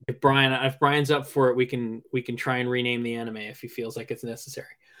 if Brian's up for it, we can try and rename the anime if he feels like it's necessary.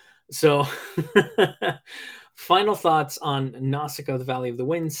 So final thoughts on Nausicaa, the Valley of the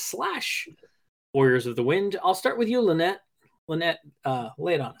Wind / Warriors of the Wind. I'll start with you, Lynette. Lynette,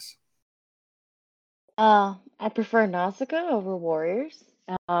 lay it on us. I prefer Nausicaa over Warriors.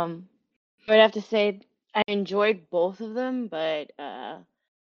 I'd have to say I enjoyed both of them, but as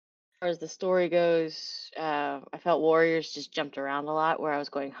far as the story goes, I felt Warriors just jumped around a lot, where I was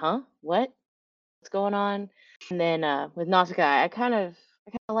going, huh? What's going on? And then with Nausicaa, I kind of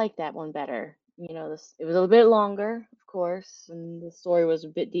like that one better. It was a little bit longer, of course, and the story was a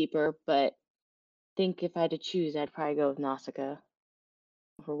bit deeper, but I think if I had to choose, I'd probably go with Nausicaa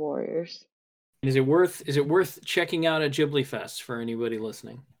over Warriors. Is it worth checking out at Ghibli Fest for anybody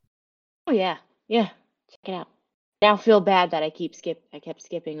listening? Oh yeah, check it out. Now I feel bad that I kept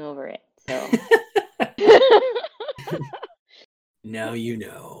skipping over it. So now you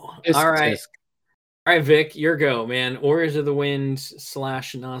know. All right, Vic, your go, man. Warriors of the Wind /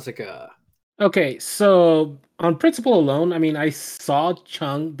 Nausicaa. Okay, so on principle alone, I mean, I saw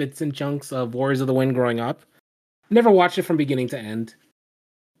bits and chunks of Warriors of the Wind growing up. Never watched it from beginning to end.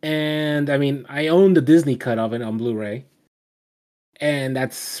 And I mean, I own the Disney cut of it on Blu-ray. And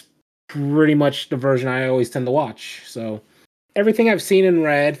that's pretty much the version I always tend to watch. So everything I've seen and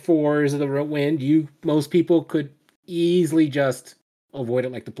read for Warriors of the Wind, most people could easily just avoid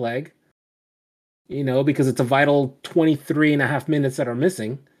it like the plague. Because it's a vital 23 and a half minutes that are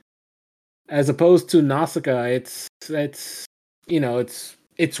missing. As opposed to Nausicaa, it's worth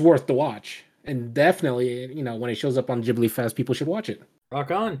the watch. And definitely, when it shows up on Ghibli Fest, people should watch it.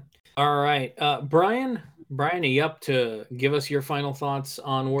 Rock on. All right. Brian, are you up to give us your final thoughts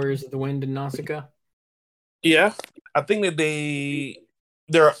on Warriors of the Wind and Nausicaa? Yeah, I think that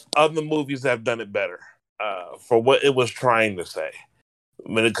there are other movies that have done it better for what it was trying to say.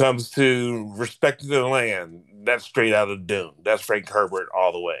 When it comes to respecting the land, that's straight out of Dune. That's Frank Herbert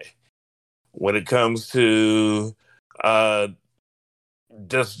all the way. When it comes to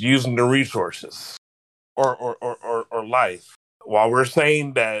just using the resources or life, while we're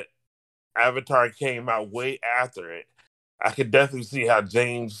saying that Avatar came out way after it, I could definitely see how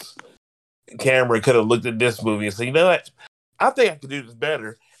James Cameron could have looked at this movie and said, you know what? I think I could do this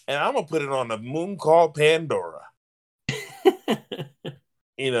better, and I'm gonna put it on a moon called Pandora.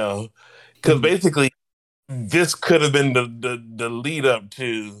 Because basically, this could have been the lead up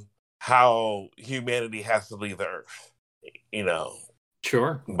to how humanity has to leave the Earth.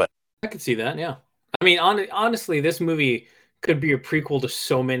 Sure, but I could see that. Yeah, I mean, honestly, this movie could be a prequel to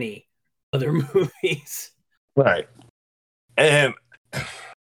so many other movies. Right, and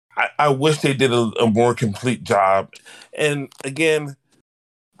I wish they did a more complete job. And again,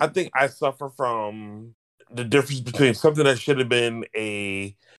 I think I suffer from the difference between something that should have been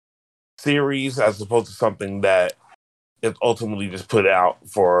a series as opposed to something that is ultimately just put out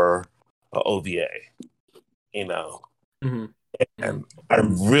for an OVA. Mm-hmm. And I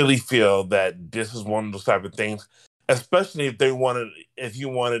really feel that this is one of those type of things, especially if you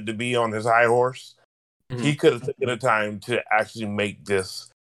wanted to be on his high horse, he could have taken the time to actually make this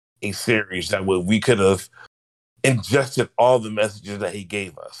a series that we could have ingested all the messages that he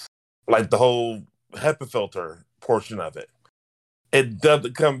gave us, like the whole HEPA filter portion of it. It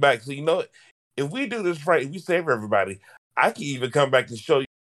doesn't come back. So if we do this right, if we save everybody, I can even come back and show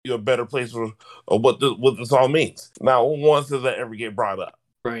you a better place of what this all means. Now, once does that ever get brought up?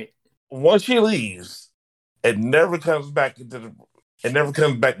 Right. Once she leaves, it never comes back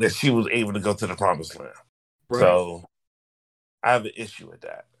that she was able to go to the promised land. Right. So I have an issue with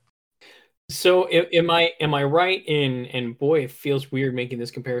that. So am I right in, and boy, it feels weird making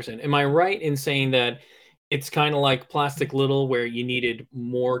this comparison. Am I right in saying that it's kind of like Plastic Little, where you needed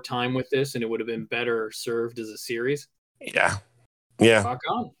more time with this and it would have been better served as a series? Yeah. Rock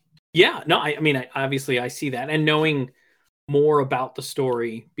on. Yeah, no, I mean, obviously I see that, and knowing more about the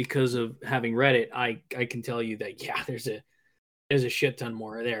story because of having read it, I can tell you that there's a shit ton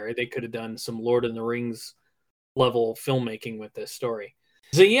more there. They could have done some Lord of the Rings level filmmaking with this story.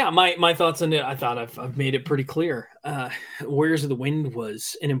 So yeah, my thoughts on it, I thought I've made it pretty clear. Warriors of the Wind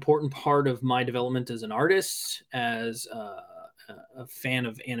was an important part of my development as an artist, as a fan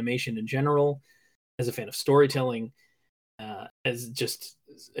of animation in general, as a fan of storytelling, as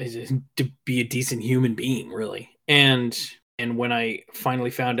to be a decent human being, really. And when I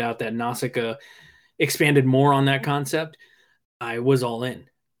finally found out that Nausicaa expanded more on that concept, I was all in,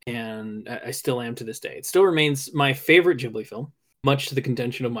 and I still am to this day. It still remains my favorite Ghibli film, much to the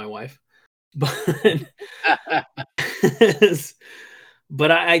contention of my wife. But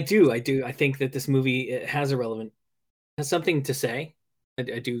I do. I think that this movie has something to say. I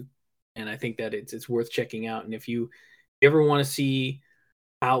do, and I think that it's worth checking out. And if you ever want to see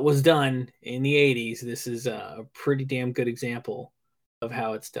how it was done in the 80s, this is a pretty damn good example of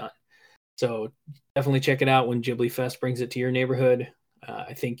how it's done. So definitely check it out when Ghibli Fest brings it to your neighborhood.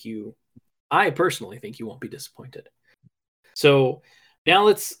 I personally think you won't be disappointed. So now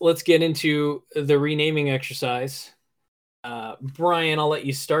let's get into the renaming exercise. Brian, I'll let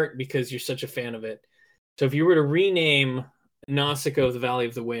you start because you're such a fan of it. So if you were to rename Nausicaa of the Valley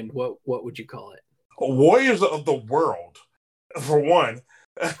of the Wind, what would you call it? Warriors of the World, for one.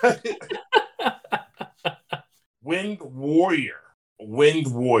 Wind Warrior. Wind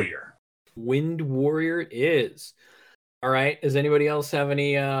Warrior it is. All right. Does anybody else have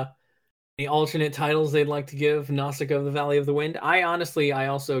any alternate titles they'd like to give Nausicaa of the Valley of the Wind? I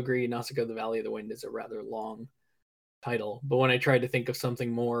also agree Nausicaa of the Valley of the Wind is a rather long title, but when I tried to think of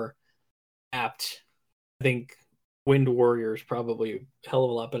something more apt, I think Wind Warrior is probably a hell of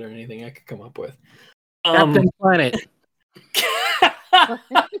a lot better than anything I could come up with. Captain Planet.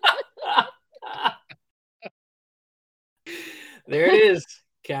 There it is,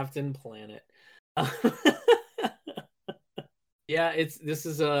 Captain Planet. Yeah, this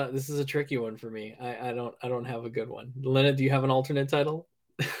is a tricky one for me. I don't have a good one. Lena, do you have an alternate title?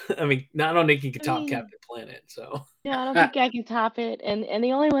 I mean, I don't think you can top Captain Planet. So no, I don't think I can top it. And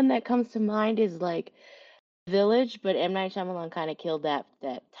the only one that comes to mind is like Village, but M. Night Shyamalan kind of killed that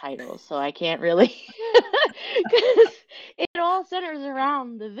title, so I can't really, because it all centers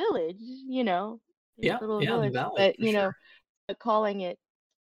around the village, Yeah, little the village. valley, But sure. but calling it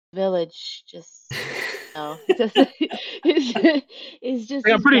Village just no, it's just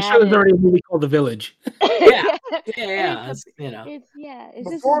I'm as pretty sure bad there's as already a movie called The Village. Yeah, and it's, you know, it's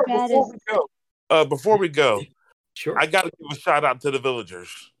just as bad as Before we go, sure. I got to give a shout out to the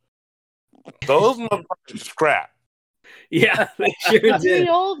villagers. Those motherfuckers is crap. Yeah, they sure the did. three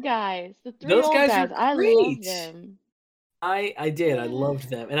old guys. The three Those old guys guys. are I love great. them. I did. I loved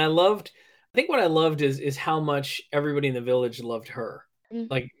them, and I think what I loved is how much everybody in the village loved her. Mm.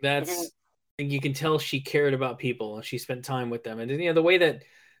 Like that's you can tell she cared about people and she spent time with them, and you know the way that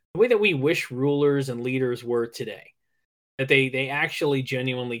we wish rulers and leaders were today, that they actually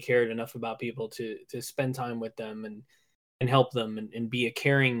genuinely cared enough about people to spend time with them and help them and be a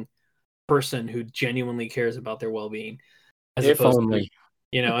caring person who genuinely cares about their well-being, as If opposed only.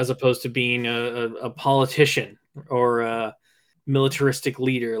 to, as opposed to being a politician or a militaristic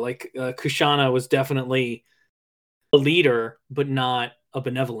leader. Like Kushana was definitely a leader, but not a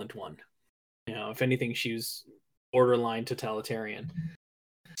benevolent one. If anything, she was borderline totalitarian.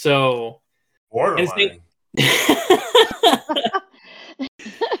 So Borderline.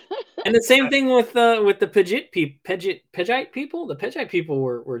 And the same thing with the Pejite people. The Pejite people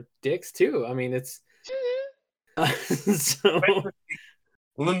were dicks too. I mean, it's so.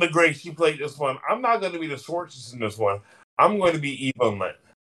 Linda Gray, she played this one. I'm not going to be the sorceress in this one. I'm going to be Evelyn.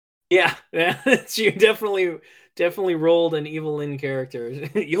 Yeah, she definitely rolled an Evelyn character.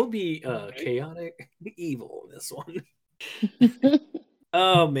 You'll be chaotic evil in this one.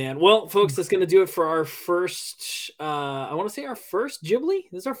 Oh man. Well, folks, that's going to do it for our first I want to say our first Ghibli.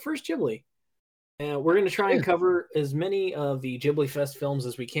 This is our first Ghibli. And we're going to try and cover as many of the Ghibli Fest films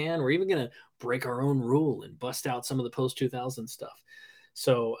as we can. We're even going to break our own rule and bust out some of the post-2000 stuff.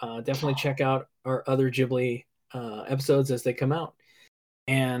 So definitely check out our other Ghibli episodes as they come out.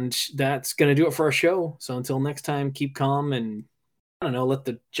 And that's going to do it for our show. So until next time, keep calm and, I don't know, let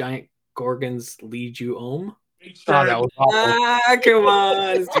the giant gorgons lead you home. Oh, that was awful. Come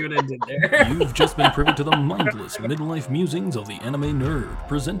on. See what I did there. You've just been privy to the mindless midlife musings of the anime nerd,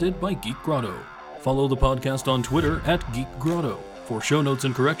 presented by Geek Grotto. Follow the podcast on Twitter at Geek Grotto. For show notes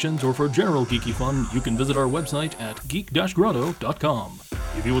and corrections or for general geeky fun, you can visit our website at geek-grotto.com.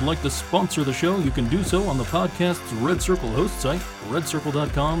 If you would like to sponsor the show, you can do so on the podcast's Red Circle host site,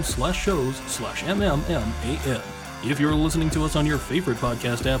 redcircle.com/shows/MMMAN. If you're listening to us on your favorite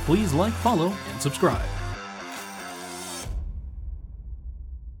podcast app, please like, follow, and subscribe.